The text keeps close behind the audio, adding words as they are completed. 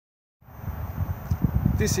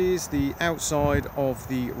This is the outside of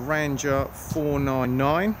the Randger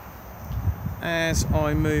 499. As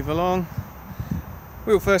I move along,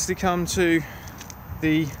 we'll firstly come to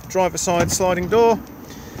the driver's side sliding door.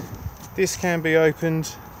 This can be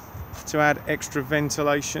opened to add extra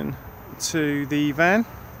ventilation to the van.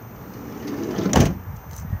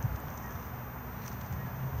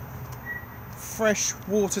 Fresh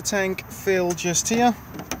water tank fill just here.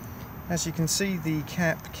 As you can see, the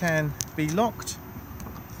cap can be locked.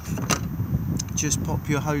 Just pop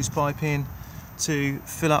your hose pipe in to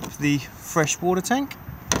fill up the fresh water tank.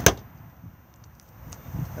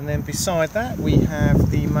 And then beside that we have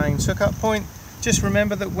the main hookup point. Just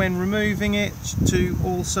remember that when removing it to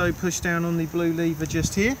also push down on the blue lever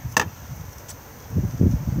just here.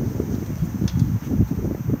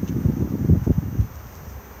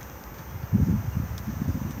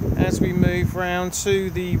 As we move round to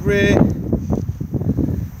the rear,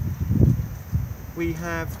 we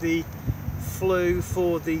have the flue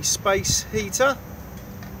for the space heater.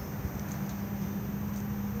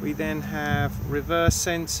 We then have reverse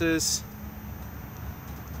sensors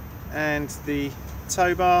and the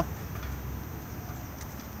tow bar,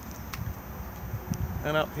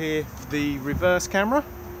 and up here the reverse camera.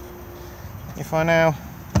 If I now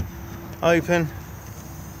open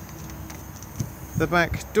the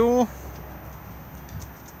back door,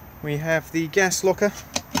 we have the gas locker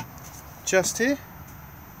just here.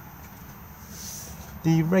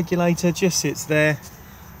 The regulator just sits there,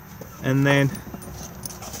 and then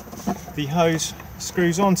the hose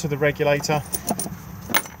screws onto the regulator,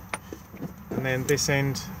 and then this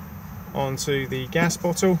end onto the gas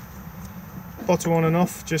bottle. Bottle on and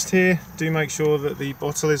off just here. Do make sure that the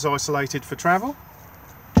bottle is isolated for travel.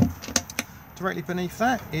 Directly beneath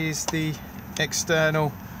that is the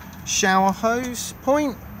external shower hose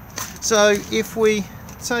point. So if we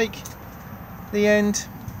take the end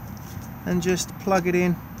and just plug it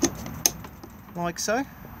in like so,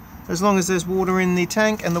 as long as there's water in the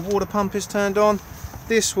tank and the water pump is turned on,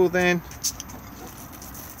 this will then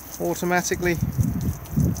automatically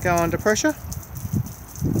go under pressure.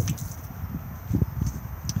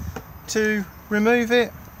 To remove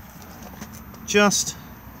it, just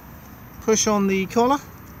push on the collar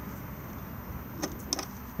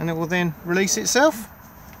and it will then release itself.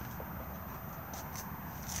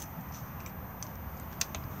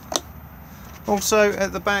 Also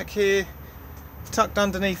at the back here, tucked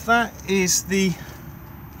underneath that, is the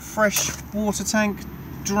fresh water tank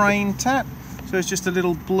drain tap. So it's just a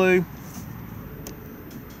little blue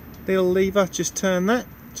little lever, just turn that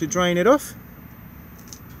to drain it off.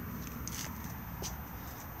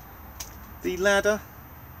 The ladder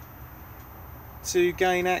to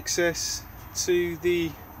gain access to the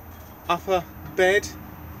upper bed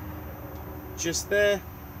just there,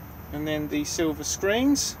 and then the silver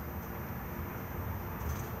screens.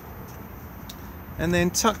 And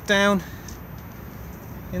then tucked down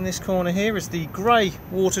in this corner here is the grey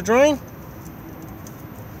water drain.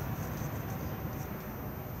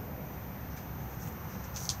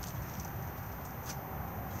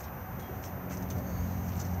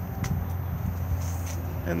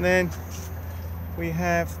 And then we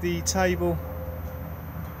have the table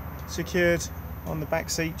secured on the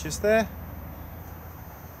back seat just there.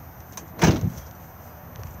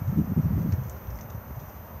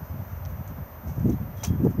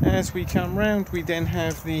 As we come round, we then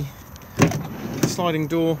have the sliding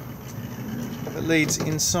door that leads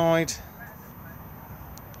inside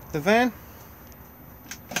the van.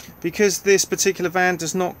 Because this particular van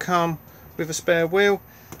does not come with a spare wheel,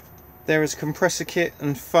 there is a compressor kit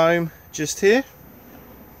and foam just here.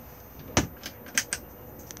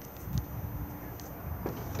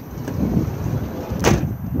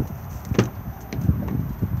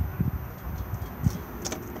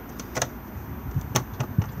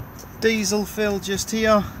 Diesel fill just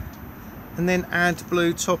here, and then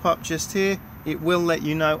AdBlue top up just here. It will let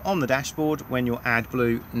you know on the dashboard when your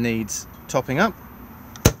AdBlue needs topping up.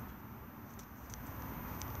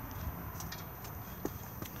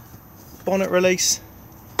 Bonnet release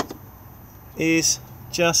is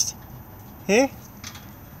just here.